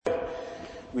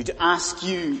would ask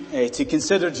you to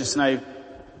consider just now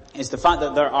is the fact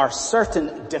that there are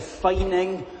certain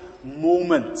defining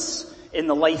moments in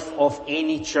the life of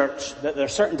any church, that there are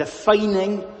certain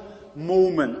defining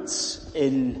moments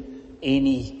in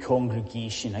any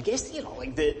congregation. I guess,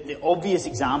 like the obvious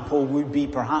example would be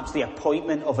perhaps the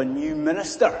appointment of a new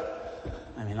minister.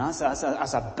 I mean, that's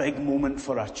a big moment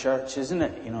for a church, isn't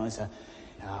it? It's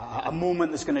a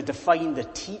moment that's going to define the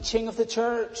teaching of the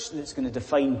church, that's going to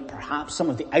define perhaps some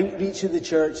of the outreach of the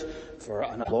church for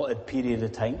an allotted period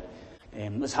of time.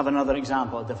 Let's have another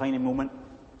example, a defining moment.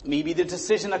 Maybe the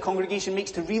decision a congregation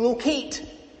makes to relocate.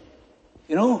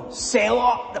 Sell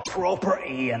up the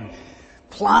property and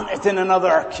plant it in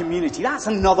another community. That's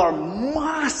another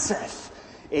massive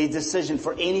decision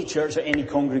for any church or any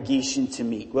congregation to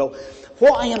make. Well,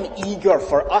 what I am eager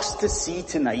for us to see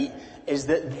tonight is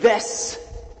that this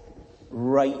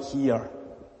right here,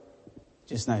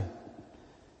 just now,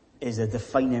 is a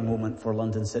defining moment for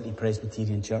London City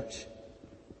Presbyterian Church.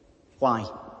 Why?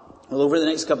 Well, over the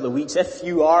next couple of weeks, if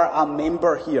you are a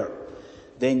member here,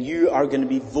 then you are going to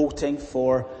be voting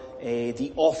for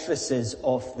the offices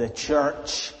of the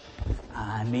church.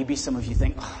 And maybe some of you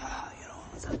think,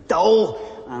 it's a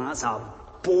dull and that's a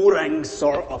boring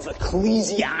sort of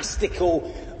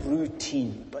ecclesiastical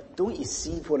routine. But don't you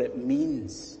see what it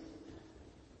means?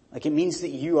 Like, it means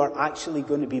that you are actually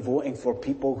going to be voting for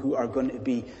people who are going to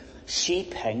be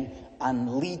shaping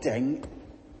and leading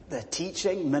the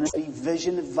teaching, ministry,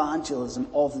 vision, evangelism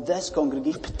of this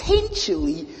congregation,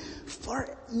 potentially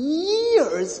for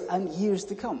years and years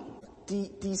to come. Do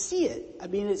you see it? I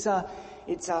mean, it's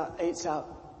a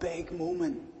big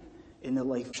moment in the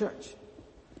life of church.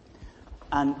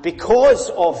 And because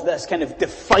of this kind of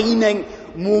defining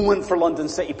moment for London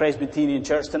City Presbyterian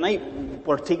Church tonight,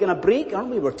 we're taking a break,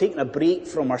 aren't we? We're taking a break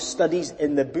from our studies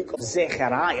in the book of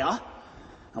Zechariah.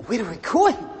 And where are we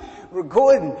going? We're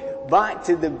going back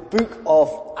to the book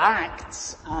of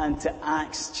Acts and to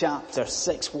Acts chapter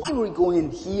 6. Why are we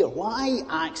going here? Why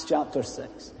Acts chapter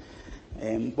 6?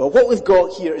 Well, what we've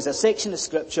got here is a section of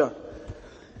scripture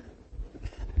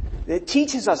that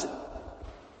teaches us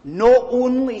not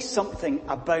only something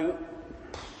about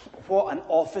what an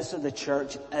office of the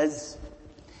church is,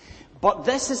 but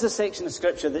this is a section of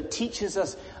scripture that teaches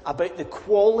us about the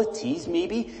qualities,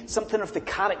 maybe something of the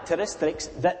characteristics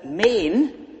that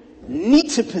men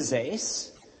need to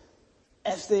possess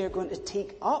if they are going to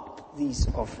take up these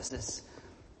offices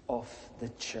of the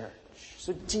church.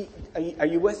 So are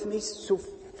you with me so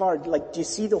far? Like, do you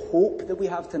see the hope that we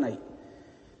have tonight?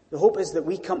 The hope is that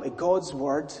we come to God's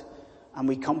word and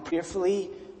we come prayerfully,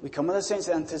 we come with a sense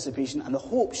of anticipation, and the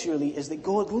hope surely is that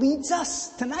God leads us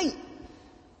tonight,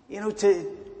 to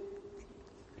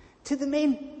the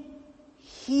men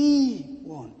He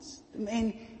wants, the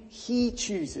men He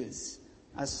chooses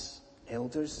as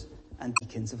elders and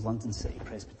deacons of London City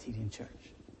Presbyterian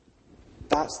Church.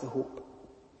 That's the hope.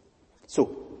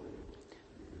 So,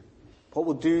 what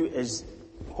we'll do is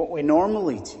what we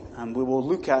normally do, and we will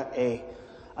look at a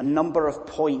number of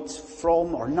points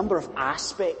from, or a number of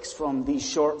aspects from these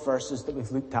short verses that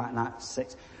we've looked at in Acts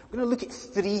 6. We're going to look at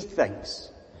three things.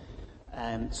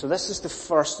 So this is the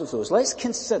first of those. Let's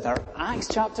consider Acts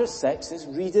chapter 6 is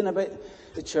reading about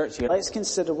the church here. Let's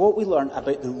consider what we learn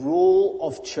about the role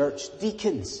of church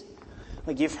deacons.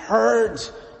 Like, you've heard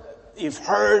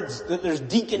that there's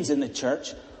deacons in the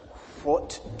church.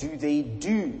 What do they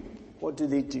do? What do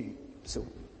they do? So,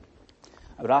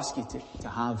 I would ask you to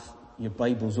have your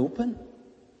Bibles open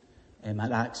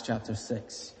at Acts chapter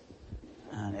 6.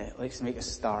 And let's make a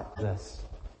start with this.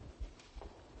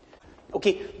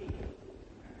 Okay,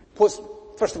 first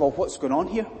of all, what's going on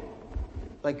here?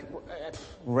 Like,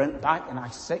 we're back in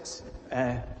Acts 6.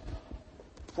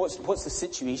 What's the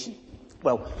situation?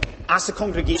 Well, as a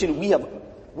congregation, we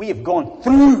have gone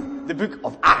through the book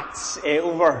of Acts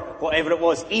over whatever it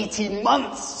was, 18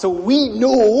 months. So we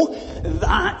know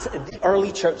that the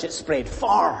early church had spread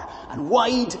far and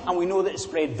wide, and we know that it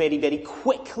spread very, very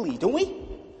quickly, don't we?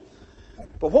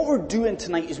 But what we're doing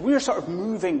tonight is we're sort of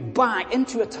moving back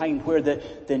into a time where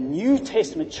the New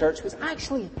Testament church was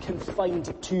actually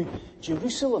confined to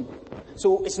Jerusalem.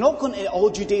 So it's not going to all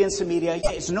Judea and Samaria.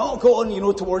 It's not going,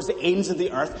 towards the ends of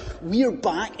the earth. We're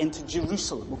back into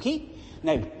Jerusalem, okay?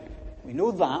 Now, we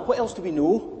know that. What else do we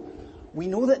know? We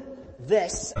know that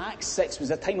this, Acts 6, was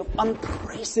a time of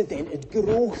unprecedented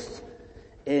growth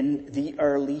in the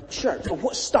early church. So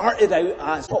what started out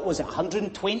as,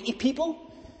 120 people?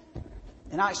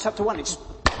 In Acts chapter 1, it just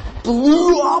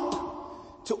blew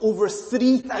up to over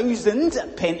 3,000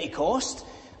 at Pentecost.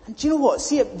 And do you know what?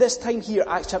 See, at this time here,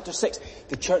 Acts chapter 6,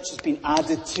 the church has been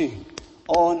added to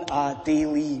on a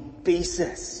daily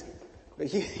basis. But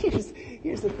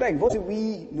here's the thing. What do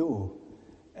we know?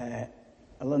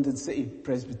 A London City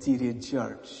Presbyterian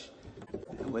Church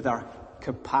with our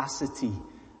capacity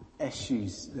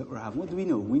issues that we're having. What do we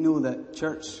know? We know that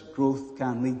church growth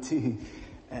can lead to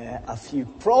a few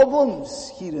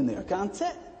problems here and there, can't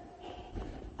it?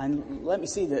 And let me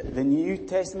say that the New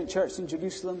Testament church in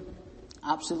Jerusalem,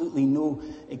 absolutely no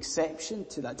exception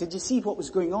to that. Did you see what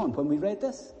was going on when we read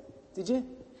this? Did you?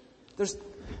 There's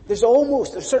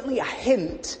certainly a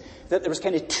hint that there was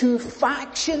kind of two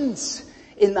factions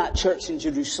in that church in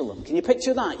Jerusalem. Can you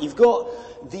picture that? You've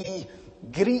got the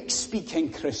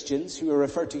Greek-speaking Christians, who are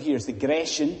referred to here as the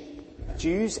Grecian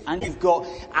Jews, and you've got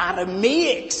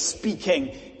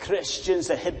Aramaic-speaking Christians,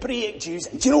 the Hebraic Jews.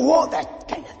 And do you know what? That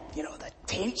kind of, the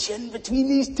tension between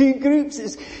these two groups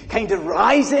is kind of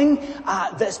rising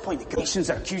at this point. The Grecians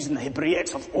are accusing the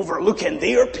Hebraics of overlooking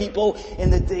their people in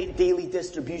the daily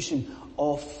distribution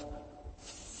of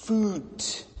food.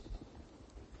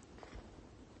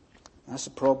 That's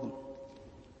a problem.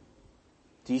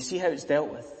 Do you see how it's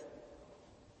dealt with?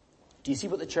 Do you see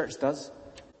what the church does?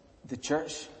 The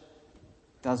church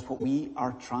does what we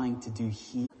are trying to do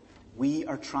here. We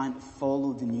are trying to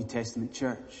follow the New Testament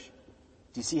church.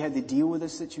 Do you see how they deal with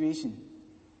this situation?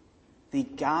 They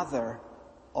gather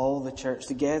all the church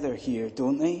together here,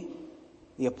 don't they?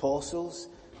 The apostles.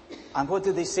 And what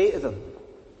do they say to them?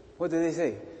 What do they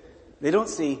say? They don't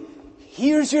say,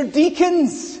 here's your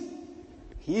deacons.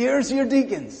 Here's your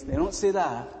deacons. They don't say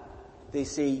that. They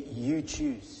say, you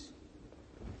choose.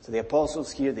 So the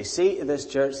apostles here, they say to this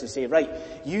church, they say, right,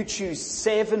 you choose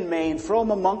 7 men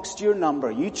from amongst your number.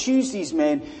 You choose these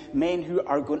men who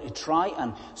are going to try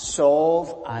and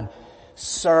solve and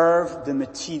serve the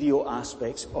material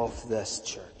aspects of this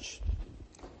church.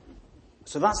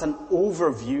 So that's an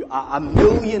overview, a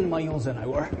million miles an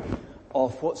hour,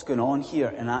 of what's going on here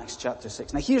in Acts chapter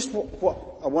 6. Now here's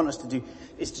what I want us to do,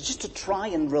 is to try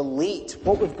and relate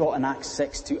what we've got in Acts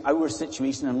 6 to our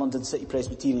situation in London City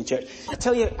Presbyterian Church. I'll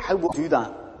tell you how we'll do that.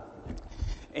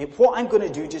 What I'm going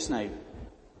to do just now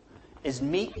is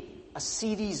make a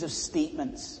series of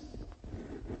statements.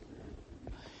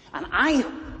 And I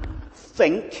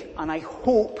think and I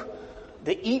hope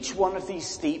that each one of these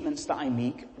statements that I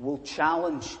make will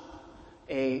challenge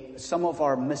some of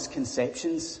our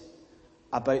misconceptions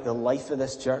about the life of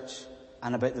this church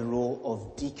and about the role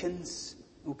of deacons.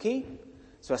 Okay?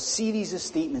 So a series of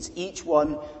statements, each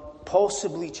one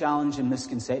possibly challenging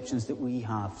misconceptions that we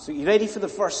have. So you ready for the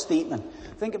first statement?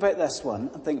 Think about this one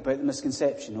and think about the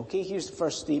misconception. Okay, here's the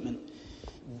first statement.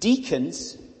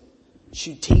 Deacons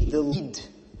should take the lead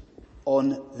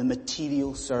on the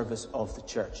material service of the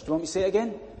church. Do you want me to say it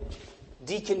again?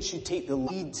 Deacons should take the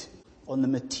lead on the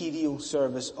material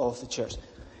service of the church.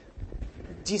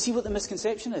 Do you see what the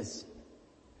misconception is?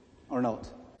 Or not?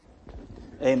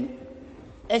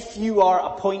 If you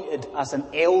are appointed as an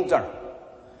elder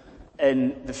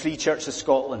in the Free Church of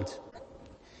Scotland,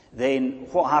 then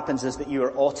what happens is that you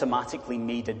are automatically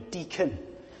made a deacon.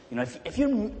 If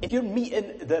you're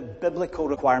meeting the biblical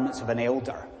requirements of an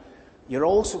elder, you're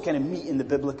also kind of meeting the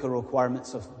biblical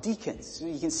requirements of deacons. So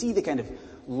you can see the kind of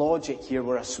logic here.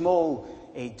 We're a small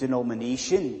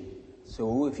denomination.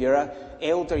 So if you're an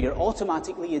elder, you're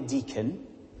automatically a deacon.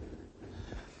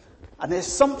 And the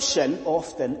assumption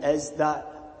often is that,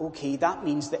 okay, that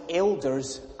means that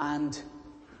elders and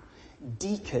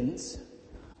deacons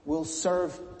will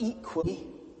serve equally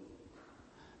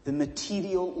the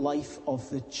material life of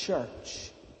the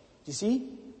church. Do you see?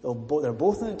 They're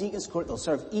both in the deacon's court. They'll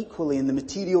serve equally in the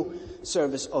material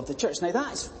service of the church. Now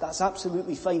that's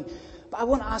absolutely fine. But I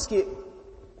want to ask you,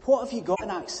 what have you got in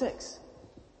Acts 6?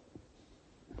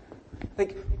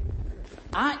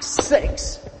 Acts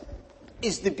 6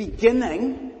 is the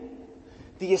beginning,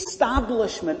 the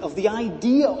establishment of the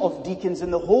idea of deacons in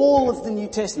the whole of the New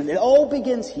Testament. It all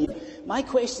begins here. My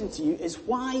question to you is,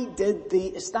 why did they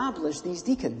establish these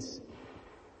deacons?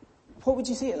 What would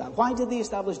you say to that? Why did they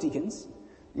establish deacons?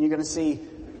 And you're going to say,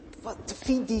 but to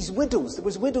feed these widows. There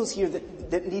was widows here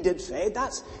that needed fed.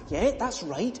 That's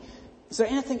right. Is there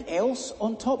anything else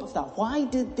on top of that? Why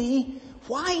did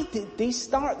they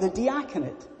start the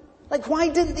diaconate? Why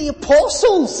didn't the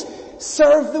apostles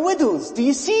serve the widows? Do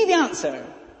you see the answer?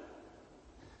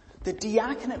 The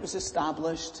diaconate was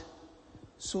established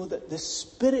so that the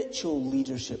spiritual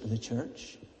leadership of the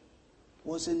church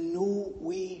was in no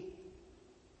way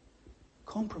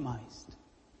compromised.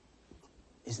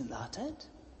 Isn't that it?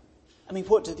 I mean,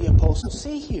 what did the apostles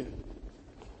say here?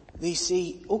 They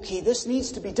say, okay, this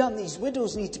needs to be done. These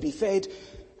widows need to be fed.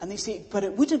 And they say, but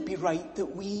it wouldn't be right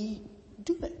that we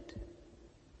do it.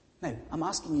 Now, I'm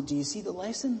asking you, do you see the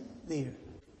lesson there?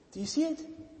 Do you see it?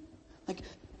 Like,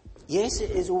 yes,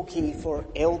 it is okay for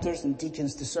elders and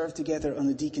deacons to serve together on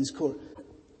the deacon's court.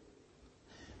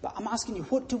 But I'm asking you,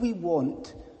 what do we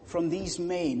want from these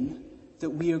men that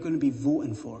we are going to be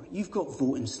voting for? You've got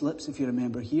voting slips, if you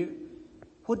remember here.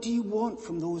 What do you want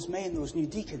from those men, those new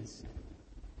deacons?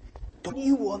 Don't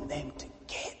you want them to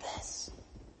get this?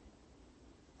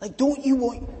 Like, don't you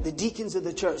want the deacons of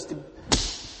the church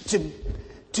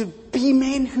to be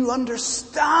men who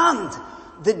understand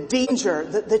the danger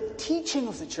that the teaching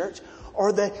of the church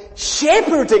or the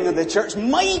shepherding of the church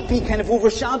might be kind of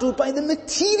overshadowed by the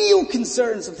material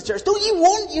concerns of the church? Don't you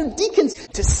want your deacons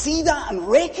to see that and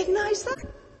recognize that?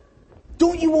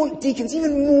 Don't you want deacons,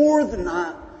 even more than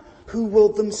that, who will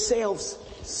themselves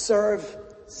serve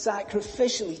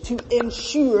sacrificially to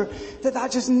ensure that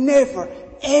that just never,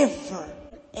 ever,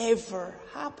 ever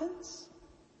happens?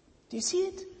 Do you see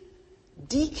it?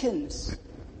 Deacons,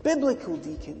 biblical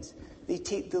deacons, they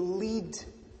take the lead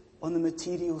on the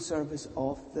material service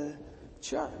of the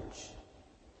church.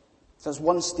 So that's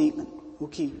one statement.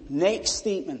 Okay, next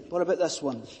statement. What about this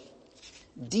one?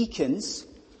 Deacons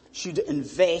should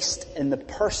invest in the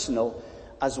personal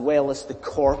as well as the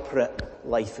corporate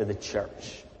life of the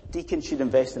church. Deacons should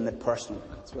invest in the personal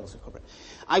as well as the corporate.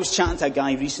 I was chatting to a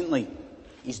guy recently.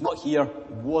 He's not here,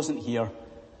 wasn't here.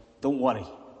 Don't worry.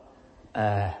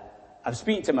 I was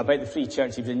speaking to him about the Free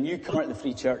Church. He was a newcomer at the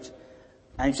Free Church.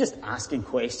 And he was just asking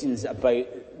questions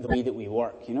about the way that we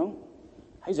work, you know.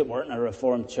 How's it work in a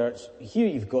Reformed church? Here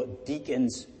you've got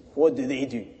deacons. What do they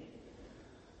do?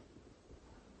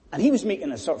 And he was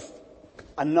making a sort of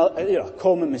a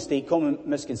common mistake, common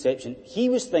misconception. He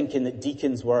was thinking that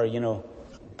deacons were,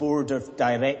 board of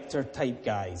director type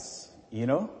guys,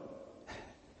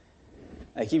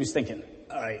 Like he was thinking,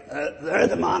 alright, they're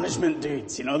the management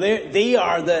dudes, they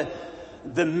are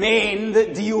the men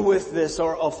that deal with the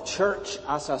sort of church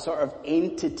as a sort of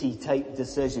entity type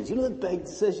decisions. The big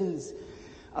decisions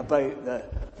about the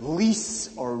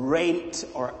lease or rent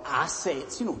or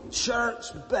assets, church,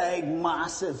 big,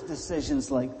 massive decisions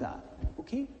like that.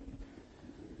 Okay?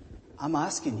 I'm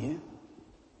asking you,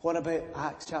 what about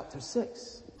Acts chapter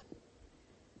 6?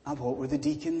 And what were the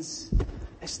deacons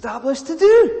established to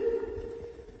do?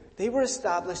 They were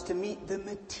established to meet the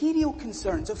material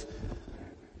concerns of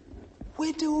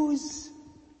widows.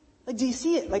 Like, do you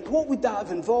see it? Like, what would that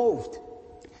have involved?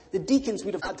 The deacons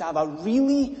would have had to have a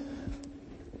really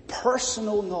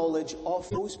personal knowledge of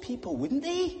those people, wouldn't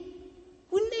they?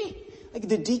 Wouldn't they? Like,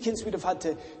 the deacons would have had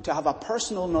to have a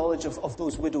personal knowledge of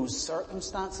those widows'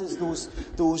 circumstances,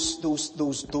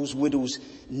 those widows'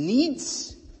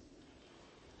 needs.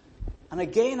 And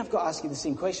again, I've got to ask you the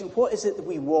same question. What is it that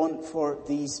we want for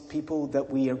these people that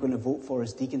we are going to vote for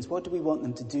as deacons? What do we want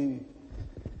them to do?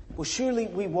 Well, surely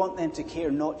we want them to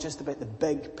care not just about the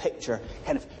big picture,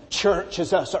 kind of church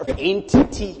as a sort of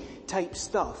entity type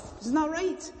stuff. Isn't that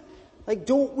right? Like,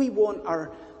 don't we want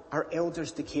our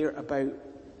elders to care about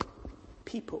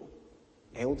people?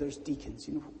 Elders, deacons,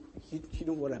 you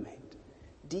know what I meant.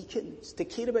 Deacons, to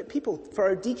care about people. For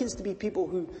our deacons to be people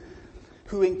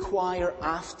who inquire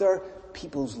after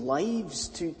people's lives,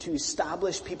 to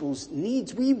establish people's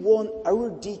needs. We want our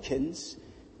deacons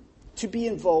to be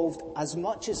involved as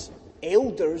much as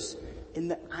elders in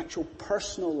the actual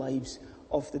personal lives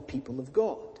of the people of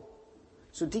God.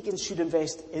 So deacons should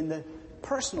invest in the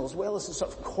personal as well as the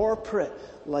sort of corporate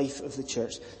life of the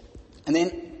church. And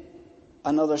then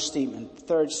another statement,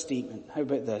 third statement. How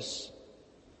about this?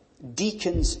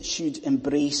 Deacons should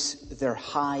embrace their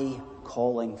high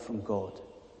calling from God.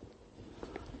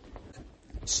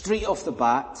 Straight off the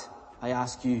bat, I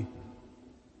ask you,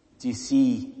 do you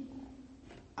see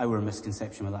our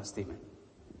misconception with that statement?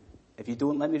 If you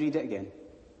don't, let me read it again.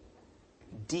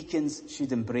 Deacons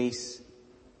should embrace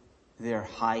their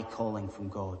high calling from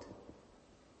God.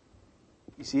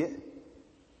 You see it?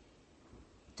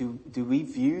 Do we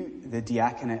view the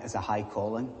diaconate as a high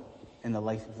calling in the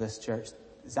life of this church?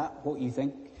 Is that what you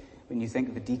think when you think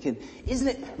of a deacon? Isn't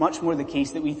it much more the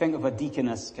case that we think of a deacon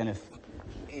as kind of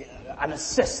an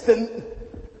assistant?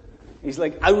 He's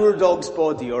like our dog's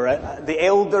body, or the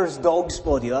elder's dog's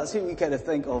body. That's who we kind of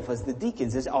think of as the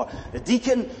deacons. The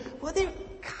deacon, well, they're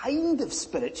kind of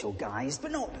spiritual guys,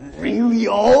 but not really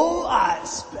all that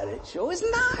spiritual.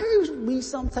 Isn't that how we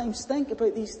sometimes think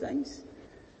about these things?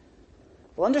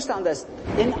 Well, understand this.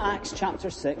 In Acts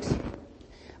chapter 6,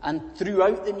 and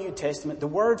throughout the New Testament, the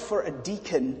word for a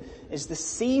deacon is the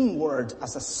same word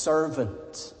as a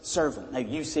servant. Servant. Now,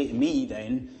 you say to me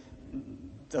then,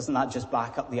 doesn't that just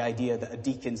back up the idea that a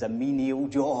deacon's a menial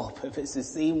job? If it's the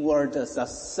same word as a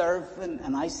servant,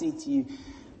 and I say to you,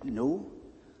 no.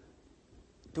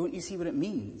 Don't you see what it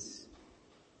means?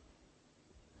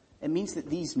 It means that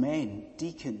these men,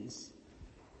 deacons,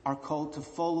 are called to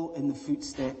follow in the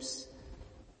footsteps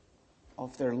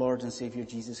of their Lord and Savior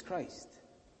Jesus Christ.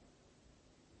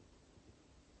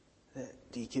 The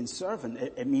deacon servant,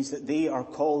 it means that they are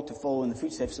called to follow in the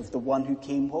footsteps of the one who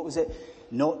came, what was it?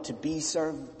 Not to be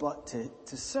served, but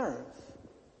to serve.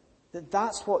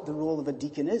 That's what the role of a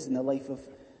deacon is in the life of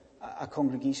a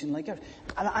congregation like ours.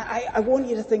 And I want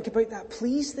you to think about that.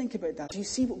 Please think about that. Do you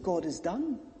see what God has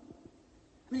done?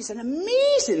 I mean, it's an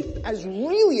amazing, it's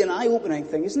really an eye-opening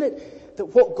thing, isn't it? That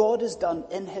what God has done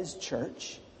in His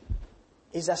church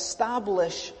is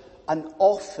establish an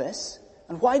office.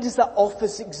 And why does that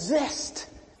office exist?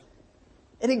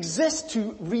 It exists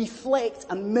to reflect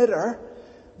and mirror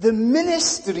the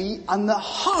ministry and the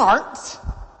heart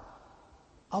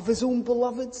of His own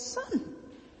beloved Son.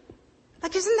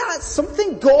 Like, isn't that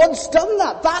something? God's done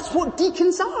that. That's what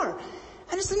deacons are.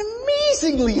 And it's an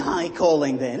amazingly high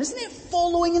calling then, isn't it?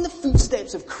 Following in the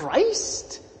footsteps of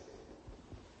Christ.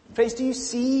 Friends, do you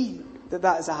see that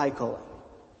that is a high calling?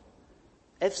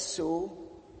 If so,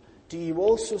 do you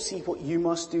also see what you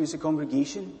must do as a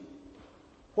congregation?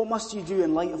 What must you do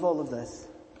in light of all of this?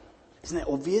 Isn't it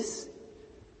obvious?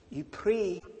 You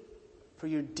pray for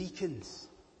your deacons.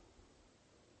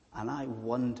 And I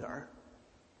wonder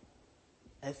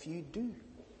if you do.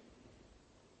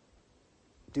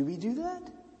 Do we do that?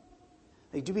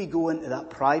 Like, do we go into that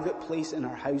private place in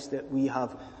our house that we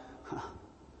have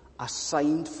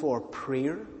assigned for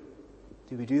prayer?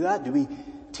 Do we do that? Do we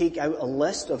take out a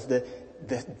list of the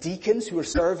deacons who are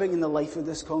serving in the life of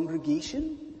this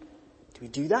congregation? Do we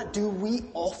do that? Do we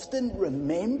often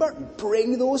remember and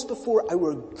bring those before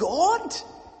our God?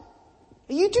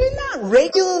 Are you doing that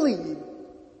regularly?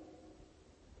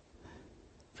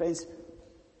 Friends,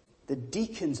 the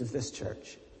deacons of this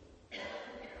church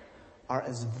are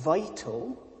as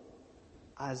vital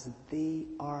as they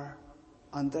are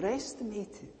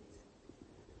underestimated.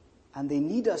 And they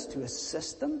need us to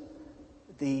assist them.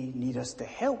 They need us to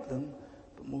help them.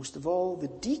 But most of all, the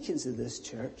deacons of this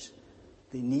church,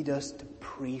 they need us to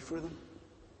pray for them.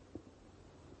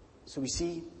 So we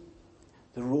see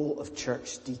the role of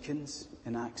church deacons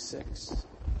in Acts 6.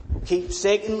 Okay,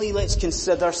 secondly, let's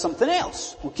consider something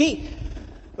else. Okay,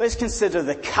 let's consider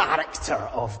the character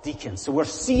of deacons. So we're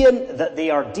seeing that they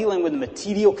are dealing with the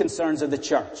material concerns of the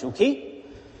church, okay?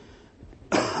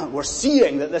 We're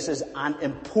seeing that this is an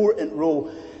important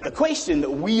role. The question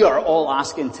that we are all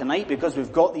asking tonight, because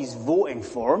we've got these voting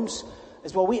forms,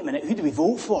 is, well, wait a minute, who do we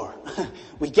vote for?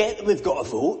 We get that we've got to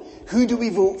vote. Who do we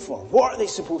vote for? What are they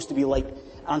supposed to be like?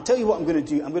 And I'll tell you what I'm going to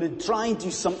do. I'm going to try and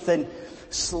do something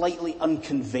slightly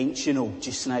unconventional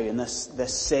just now in this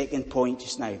second point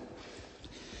just now.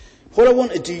 What I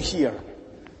want to do here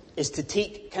is to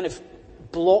take kind of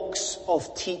blocks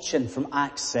of teaching from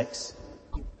Acts 6.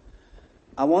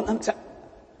 I want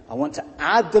to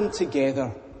add them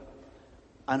together,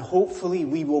 and hopefully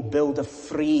we will build a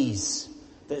phrase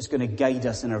that's going to guide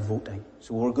us in our voting.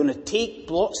 So we're going to take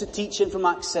blocks of teaching from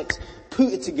Acts 6,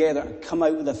 put it together, and come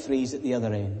out with a phrase at the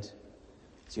other end.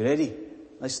 So you ready?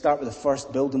 Let's start with the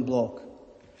first building block.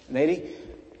 Ready?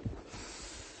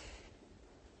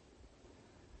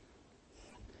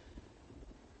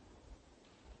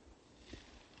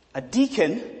 A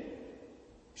deacon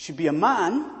should be a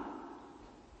man,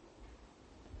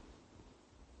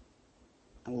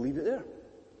 and we'll leave it there.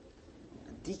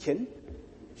 A deacon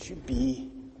should be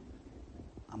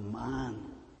a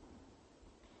man.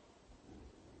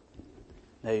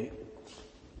 Now,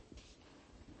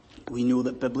 we know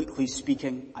that biblically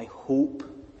speaking, I hope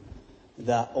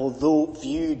that although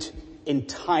viewed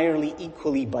entirely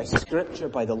equally by Scripture,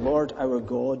 by the Lord our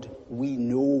God, we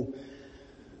know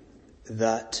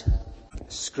that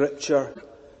Scripture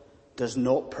does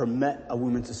not permit a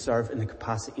woman to serve in the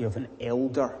capacity of an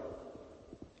elder.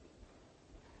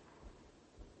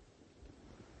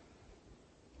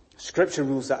 Scripture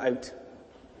rules that out.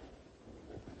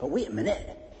 But wait a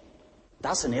minute.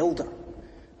 That's an elder.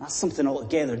 That's something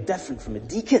altogether different from a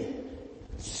deacon.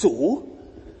 So,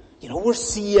 we're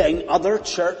seeing other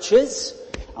churches,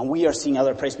 and we are seeing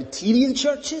other Presbyterian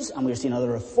churches, and we are seeing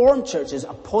other Reformed churches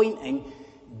appointing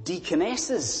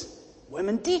deaconesses,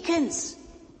 women deacons.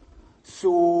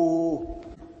 So,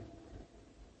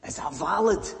 is that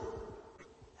valid?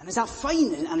 And is that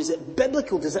fine? And is it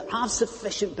biblical? Does it have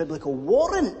sufficient biblical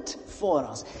warrant for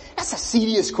us? That's a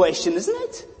serious question, isn't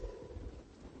it?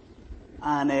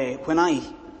 And when I,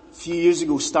 a few years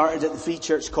ago, started at the Free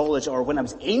Church College, or when I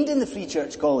was ending the Free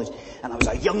Church College, and I was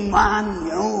a young man,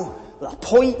 with a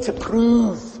point to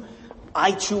prove,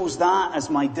 I chose that as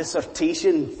my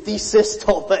dissertation thesis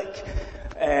topic.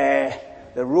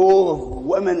 the role of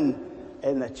women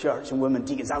in the church and women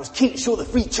deacons. I was keen to show the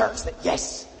Free Church that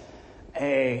yes,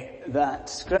 that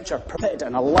Scripture permitted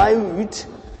and allowed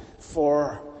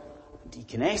for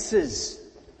deaconesses.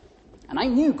 And I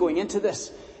knew going into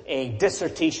this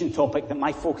dissertation topic that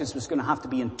my focus was going to have to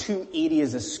be in two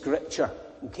areas of Scripture.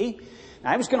 Okay?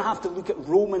 Now I was going to have to look at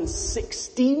Romans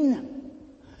 16,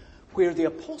 where the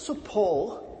Apostle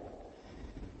Paul,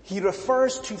 he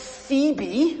refers to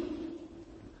Phoebe,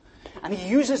 and he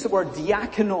uses the word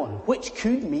diakonon, which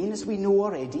could mean, as we know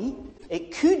already,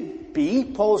 it could be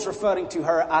Paul's referring to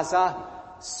her as a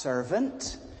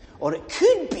servant, or it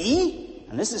could be,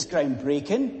 and this is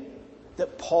groundbreaking,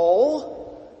 that Paul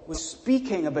was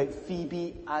speaking about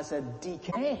Phoebe as a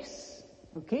deaconess.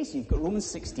 Okay, so you've got Romans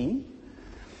 16.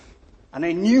 And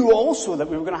I knew also that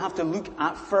we were going to have to look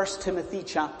at 1 Timothy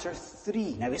chapter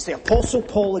 3. Now it's the Apostle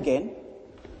Paul again.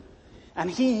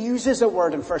 And he uses a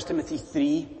word in 1 Timothy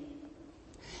 3.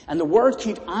 And the word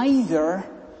could either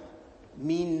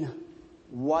mean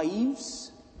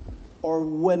wives or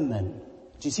women.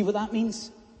 Do you see what that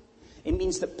means? It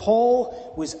means that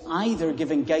Paul was either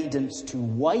giving guidance to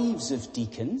wives of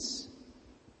deacons,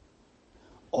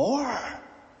 or,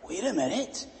 wait a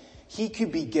minute, he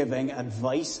could be giving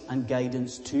advice and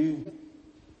guidance to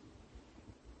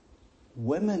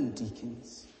women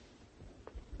deacons.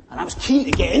 And I was keen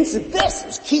to get into this. I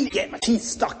was keen to get my teeth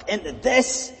stuck into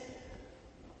this.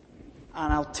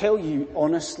 And I'll tell you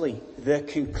honestly, the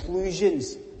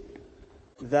conclusions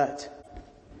that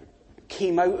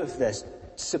came out of this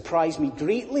surprised me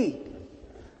greatly.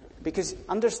 Because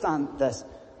understand this.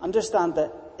 Understand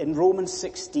that in Romans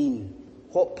 16,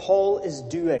 what Paul is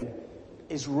doing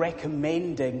is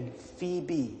recommending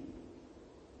Phoebe.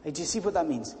 Like, do you see what that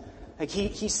means? Like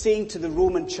he's saying to the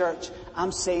Roman church,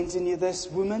 I'm sending you this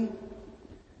woman.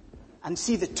 And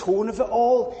see the tone of it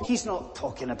all? He's not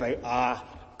talking about a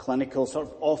clinical sort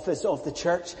of office of the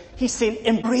church. He's saying,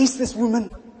 embrace this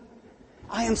woman.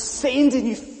 I am sending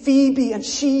you Phoebe, and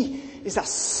she is a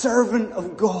servant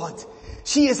of God.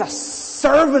 She is a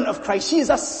servant of Christ. She is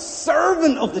a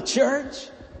servant of the church.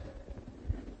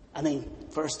 And then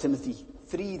 1 Timothy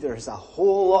 3, there's a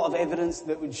whole lot of evidence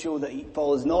that would show that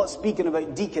Paul is not speaking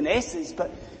about deaconesses, but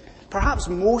perhaps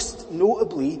most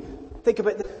notably, think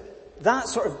about that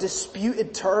sort of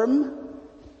disputed term.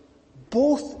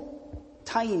 Both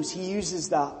times he uses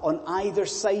that on either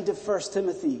side of 1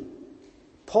 Timothy.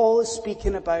 Paul is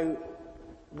speaking about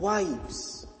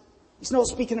wives. He's not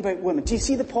speaking about women. Do you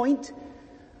see the point?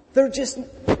 There just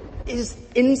is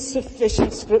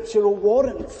insufficient scriptural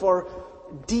warrant for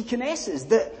deaconesses.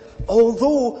 That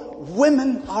although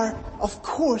women are, of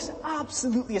course,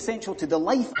 absolutely essential to the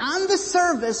life and the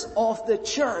service of the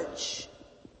church.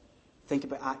 Think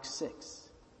about Acts 6.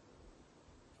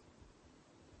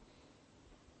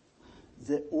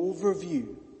 The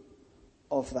overview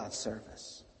of that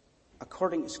service,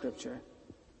 according to Scripture,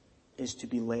 is to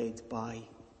be led by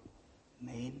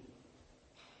men.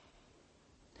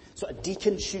 So a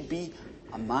deacon should be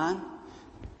a man.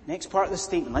 Next part of the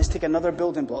statement, let's take another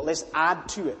building block. Let's add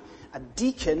to it. A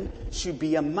deacon should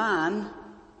be a man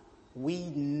we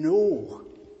know.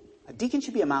 A deacon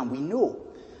should be a man we know.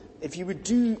 If you would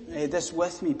do this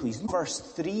with me, please. Verse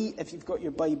 3, if you've got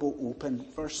your Bible open.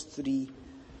 Verse 3.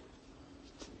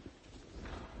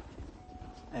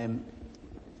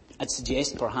 I'd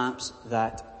suggest perhaps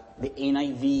that the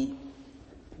NIV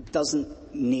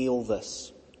doesn't nail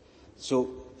this.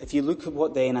 So if you look at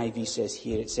what the NIV says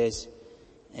here, it says,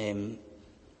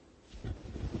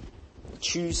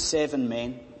 choose 7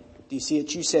 men. Do you see it?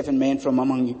 Choose 7 men from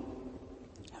among you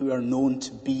who are known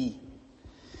to be.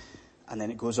 And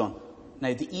then it goes on.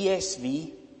 Now the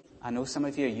ESV, I know some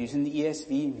of you are using the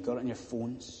ESV, you've got it on your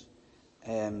phones.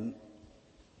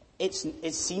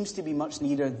 It seems to be much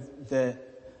nearer the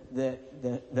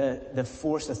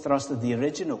force, the thrust of the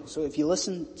original. So if you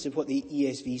listen to what the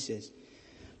ESV says,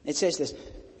 it says this,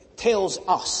 tells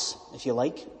us, if you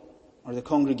like, or the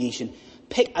congregation,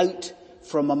 pick out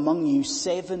from among you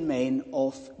 7 men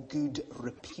of good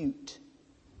repute.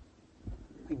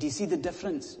 Do you see the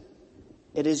difference?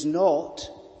 It is not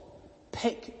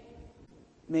pick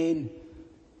men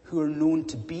who are known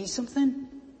to be something.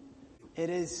 It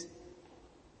is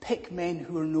pick men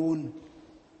who are known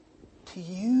to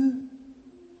you.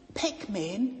 Pick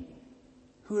men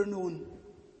who are known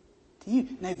to you.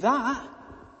 Now that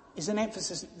is an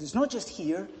emphasis that's not just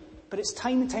here, but it's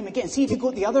time and time again. See, if you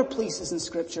go to the other places in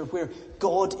Scripture where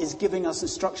God is giving us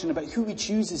instruction about who we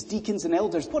choose as deacons and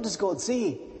elders, what does God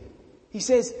say? He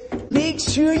says, make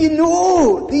sure you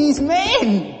know these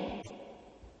men.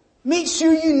 Make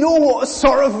sure you know what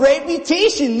sort of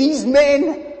reputation these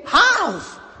men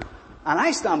have. And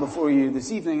I stand before you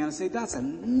this evening and I say, that's a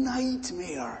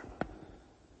nightmare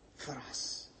for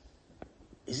us.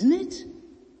 Isn't it?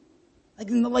 Like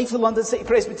in the life of London City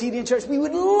Presbyterian Church, we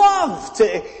would love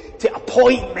to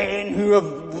appoint men who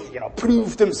have,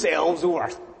 proved themselves over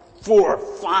 4 or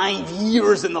 5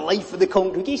 years in the life of the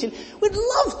congregation. We'd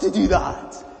love to do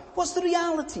that. What's the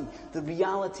reality? The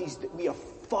reality is that we are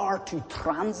far too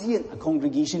transient a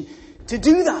congregation to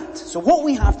do that. So what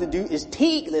we have to do is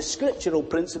take this scriptural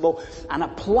principle and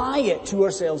apply it to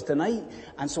ourselves tonight.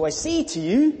 And so I say to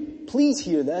you, please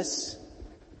hear this.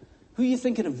 Who are you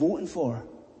thinking of voting for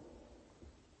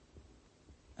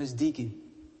as deacon?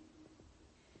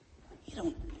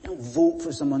 You don't vote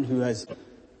for someone who has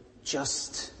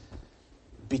just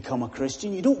become a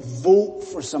Christian. You don't vote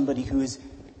for somebody who has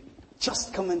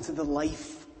just come into the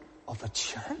life of a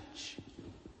church.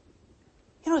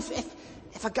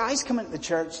 If a guy's come into the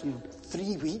church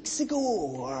 3 weeks ago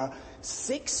or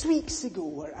 6 weeks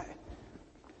ago,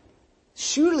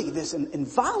 surely this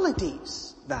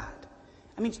invalidates that.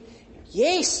 I mean,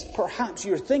 yes, perhaps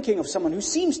you're thinking of someone who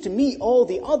seems to meet all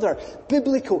the other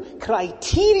biblical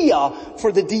criteria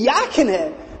for the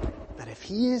diaconate. But if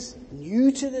he is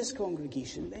new to this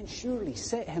congregation, then surely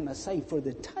set him aside for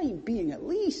the time being at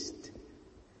least.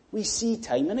 We see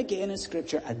time and again in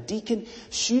Scripture, a deacon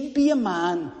should be a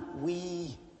man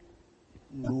we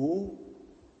know.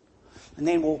 And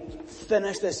then we'll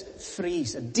finish this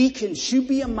phrase. A deacon should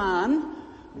be a man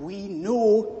we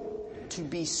know to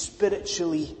be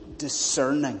spiritually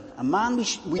discerning. A man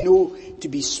we know to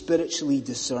be spiritually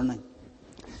discerning.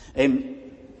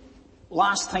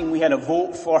 Last time we had a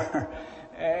vote for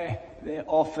the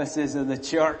offices of the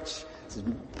church. This is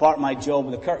part of my job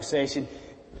with the Kirk session.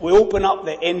 We open up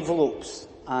the envelopes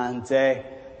and,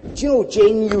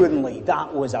 genuinely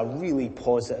that was a really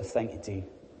positive thing to do.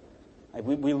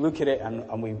 We look at it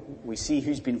and we see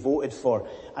who's been voted for.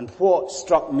 And what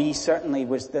struck me certainly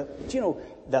was the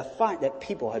fact that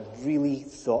people had really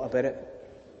thought about it.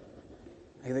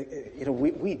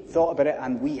 We thought about it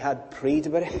and we had prayed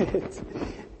about it.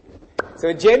 So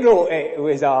in general, it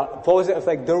was a positive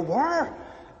thing. There were,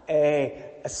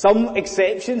 some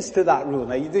exceptions to that rule.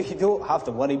 Now you don't have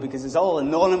to worry because it's all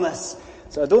anonymous.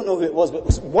 So I don't know who it was,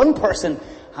 but one person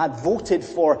had voted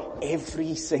for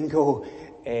every single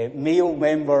male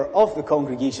member of the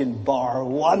congregation bar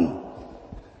one.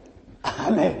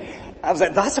 And I was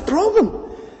like, that's a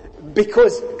problem.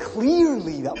 Because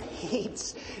clearly that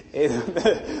hates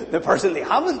the person they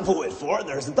haven't voted for.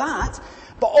 There's that.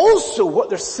 But also what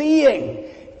they're saying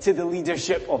to the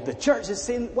leadership of the church is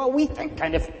saying, well, we think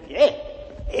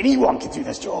anyone can do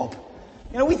this job.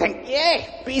 We think,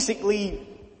 basically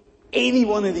any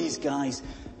one of these guys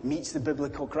meets the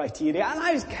biblical criteria. And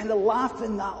I was kind of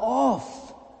laughing that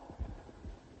off.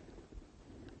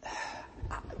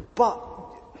 But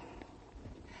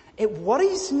it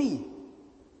worries me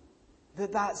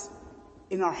that that's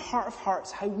in our heart of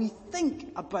hearts how we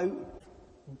think about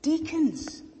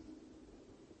deacons.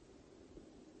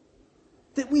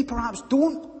 That we perhaps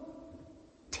don't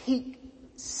take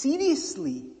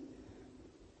seriously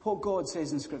what God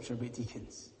says in Scripture about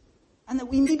deacons. And that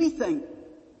we maybe think,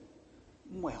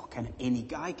 well, kind of any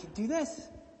guy could do this.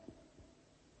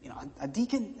 A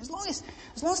deacon, as long as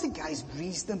the guy's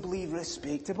reasonably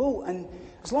respectable and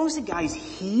as long as the guy's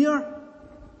here,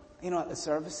 at the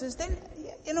services, then,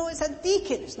 it's a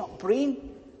deacon. It's not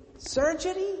brain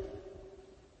surgery.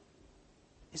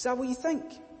 Is that what you think?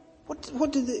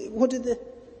 What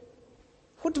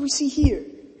do we see here?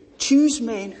 Choose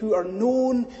men who are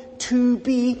known to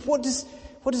be, what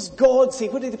does God say?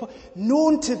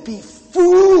 Known to be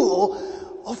full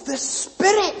of the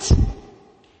Spirit.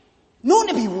 Known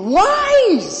to be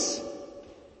wise.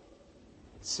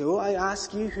 So I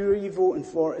ask you, who are you voting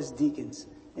for as deacons?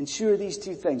 Ensure these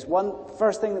two things.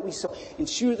 First thing that we saw,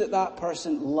 ensure that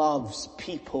person loves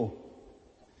people.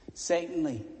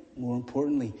 Secondly, more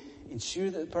importantly, ensure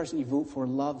that the person you vote for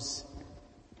loves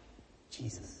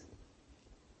Jesus.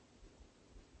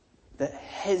 That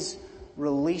his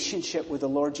relationship with the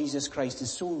Lord Jesus Christ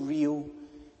is so real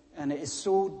and it is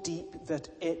so deep that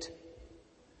it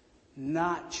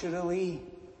naturally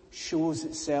shows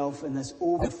itself in this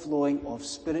overflowing of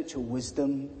spiritual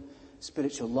wisdom,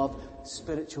 spiritual love,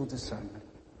 spiritual discernment.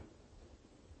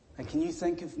 And can you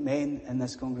think of men in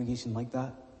this congregation like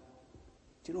that?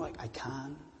 Do you know I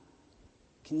can?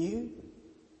 Can you?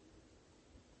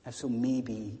 If so,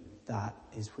 maybe that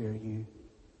is where you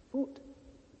vote.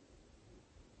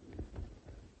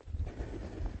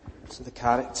 So the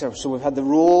character. So we've had the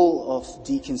role of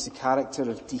deacons, the character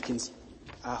of deacons.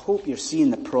 I hope you're seeing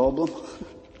the problem.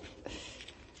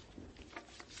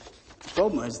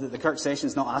 problem is that the Kirk session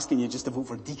is not asking you just to vote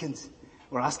for deacons.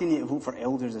 We're asking you to vote for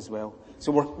elders as well.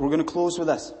 So we're going to close with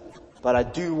this. But I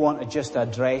do want to just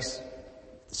address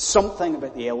something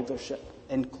about the eldership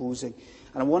in closing.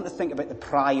 And I want to think about the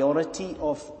priority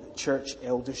of church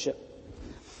eldership.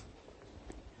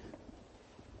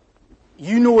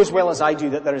 You know as well as I do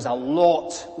that there is a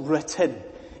lot written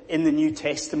in the New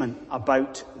Testament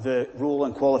about the role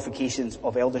and qualifications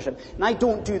of eldership. And I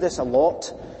don't do this a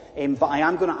lot, but I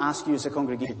am going to ask you as a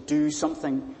congregation to do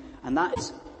something, and that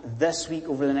is this week,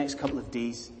 over the next couple of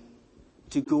days,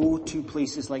 to go to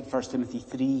places like 1 Timothy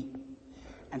 3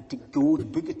 and to go to the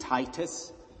book of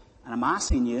Titus, and I'm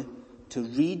asking you to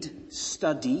read,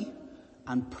 study,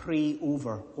 and pray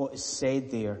over what is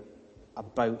said there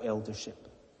about eldership.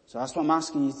 So that's what I'm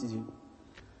asking you to do.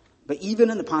 But even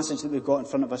in the passage that we've got in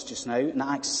front of us just now, in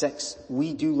Acts 6,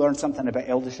 we do learn something about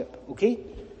eldership, okay?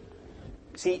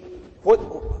 See,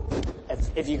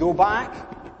 if you go back,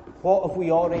 what have we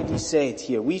already said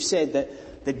here? We've said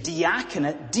that the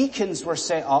diaconate, deacons were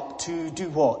set up to do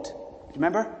what?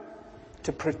 Remember?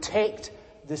 To protect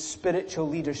the spiritual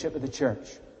leadership of the church.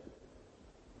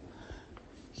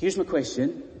 Here's my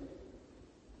question.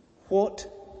 What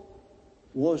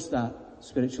was that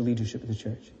spiritual leadership of the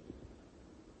church?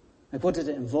 Like, what did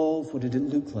it involve? What did it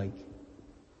look like?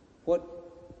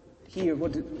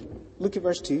 Look at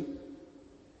verse 2.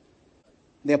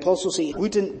 The apostles say, it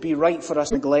wouldn't be right for us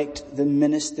to neglect the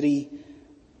ministry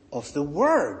of the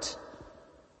word.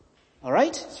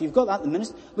 Alright? So you've got that, the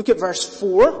ministry. Look at verse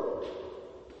 4.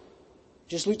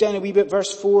 Just look down a wee bit,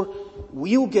 verse 4.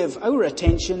 We'll give our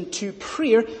attention to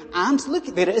prayer, and look,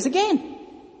 there it is again.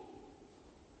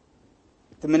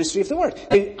 The ministry of the word.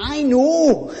 Now, I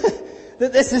know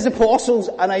that this is apostles,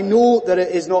 and I know that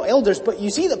it is not elders, but you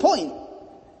see the point.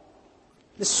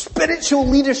 The spiritual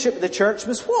leadership of the church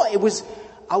was what? It was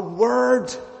a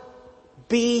word-based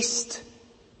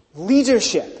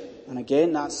leadership. And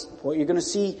again, that's what you're going to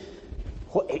see.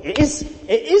 It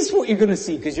is what you're going to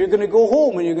see, because you're going to go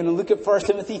home and you're going to look at 1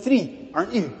 Timothy 3,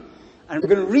 aren't you? And we're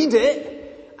going to read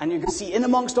it, and you're going to see in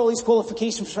amongst all these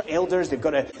qualifications for elders, they've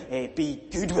got to be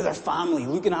good with their family,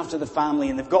 looking after the family,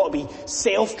 and they've got to be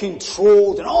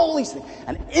self-controlled, and all these things.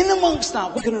 And in amongst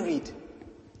that, what are we going to read?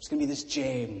 There's going to be this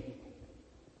gem.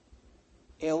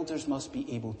 Elders must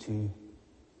be able to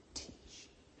teach.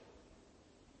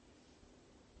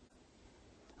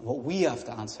 And what we have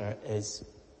to answer is,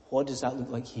 what does that look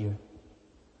like here?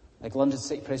 Like London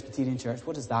City Presbyterian Church,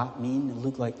 what does that mean and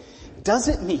look like? Does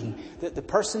it mean that the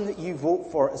person that you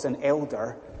vote for as an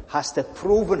elder has to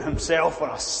proven himself on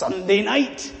a Sunday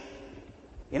night?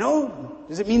 You know?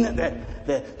 Does it mean that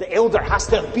the elder has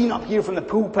to have been up here from the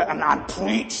pulpit and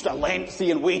preached a lengthy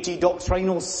and weighty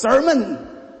doctrinal sermon?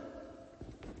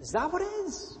 Is that what it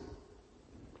is?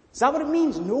 Is that what it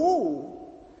means?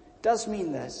 No. It does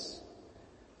mean this.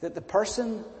 That the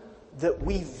person that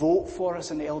we vote for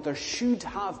as an elder should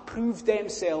have proved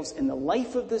themselves in the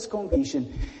life of this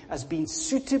congregation as being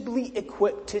suitably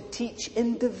equipped to teach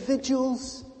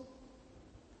individuals,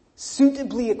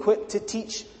 suitably equipped to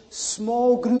teach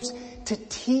small groups, to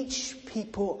teach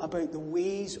people about the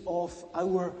ways of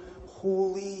our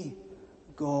holy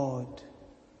God.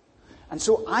 And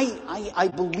so I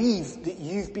believe that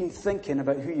you've been thinking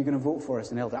about who you're going to vote for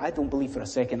as an elder. I don't believe for a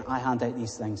second I hand out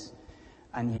these things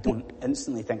and you don't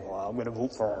instantly think, well, I'm going to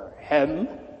vote for him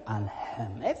and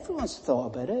him. Everyone's thought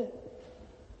about it.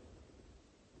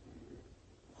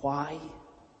 Why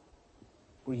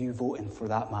were you voting for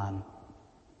that man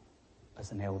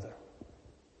as an elder?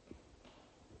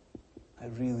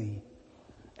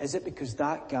 Is it because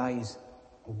that guy's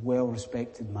a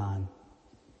well-respected man?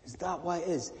 Is that why it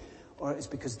is? Or it's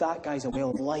because that guy's a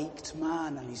well-liked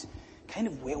man and he's kind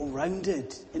of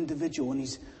well-rounded individual and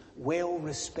he's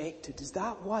well-respected? Is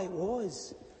that why it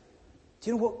was? Do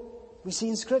you know what we see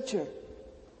in Scripture?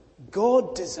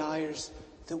 God desires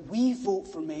that we vote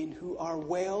for men who are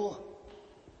well-equipped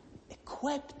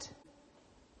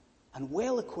and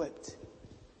well-equipped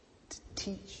to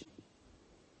teach.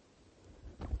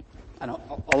 And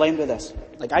I'll end with this.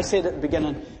 Like I said at the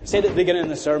beginning of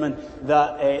the sermon,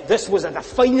 that this was a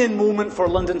defining moment for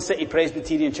London City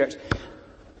Presbyterian Church.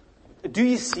 Do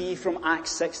you see from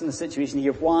Acts 6 in the situation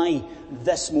here why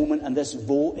this moment and this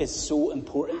vote is so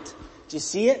important? Do you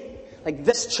see it? Like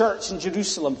this church in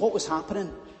Jerusalem, what was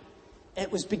happening?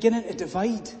 It was beginning to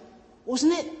divide,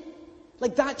 wasn't it?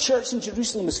 Like that church in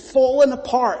Jerusalem is falling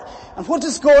apart. And what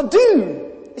does God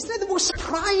do? Isn't it the most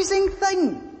surprising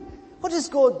thing? What does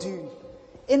God do?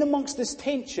 In amongst this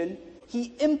tension,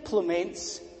 He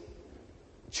implements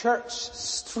church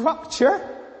structure.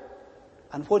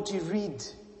 And what do you read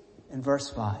in verse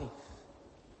 5?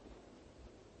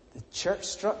 The church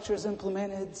structure is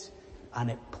implemented, and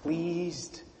it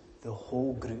pleased the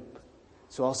whole group.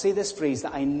 So I'll say this phrase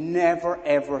that I never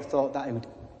ever thought that I would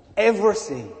ever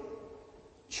say.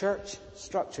 Church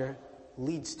structure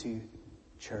leads to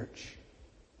church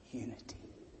unity.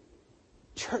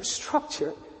 Church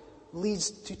structure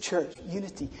leads to church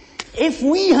unity. If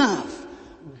we have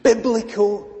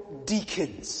biblical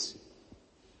deacons,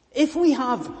 if we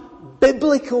have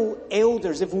biblical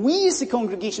elders, if we as the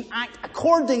congregation act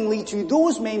accordingly to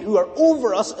those men who are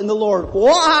over us in the Lord,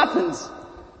 what happens?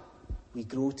 We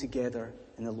grow together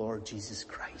in the Lord Jesus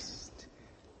Christ.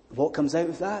 What comes out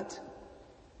of that?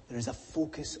 There is a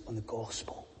focus on the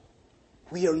gospel.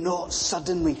 We are not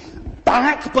suddenly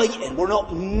backbiting. We're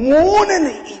not moaning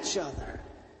at each other.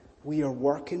 We are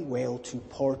working well to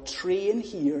portray and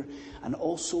hear and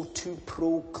also to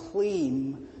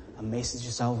proclaim a message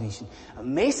of salvation. A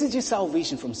message of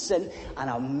salvation from sin, and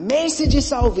a message of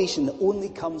salvation that only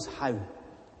comes how?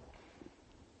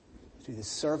 Through the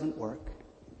servant work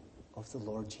of the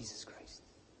Lord Jesus Christ.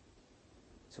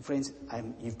 So friends,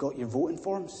 you've got your voting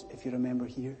forms, if you remember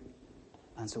here.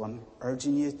 And so I'm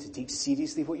urging you to take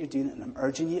seriously what you're doing, and I'm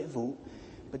urging you to vote.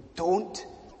 But don't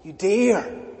you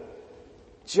dare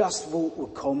just vote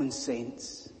with common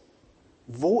sense.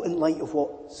 Vote in light of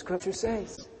what Scripture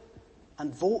says.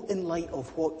 And vote in light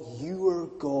of what your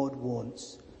God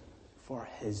wants for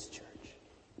His church.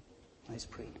 Let's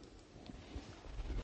pray.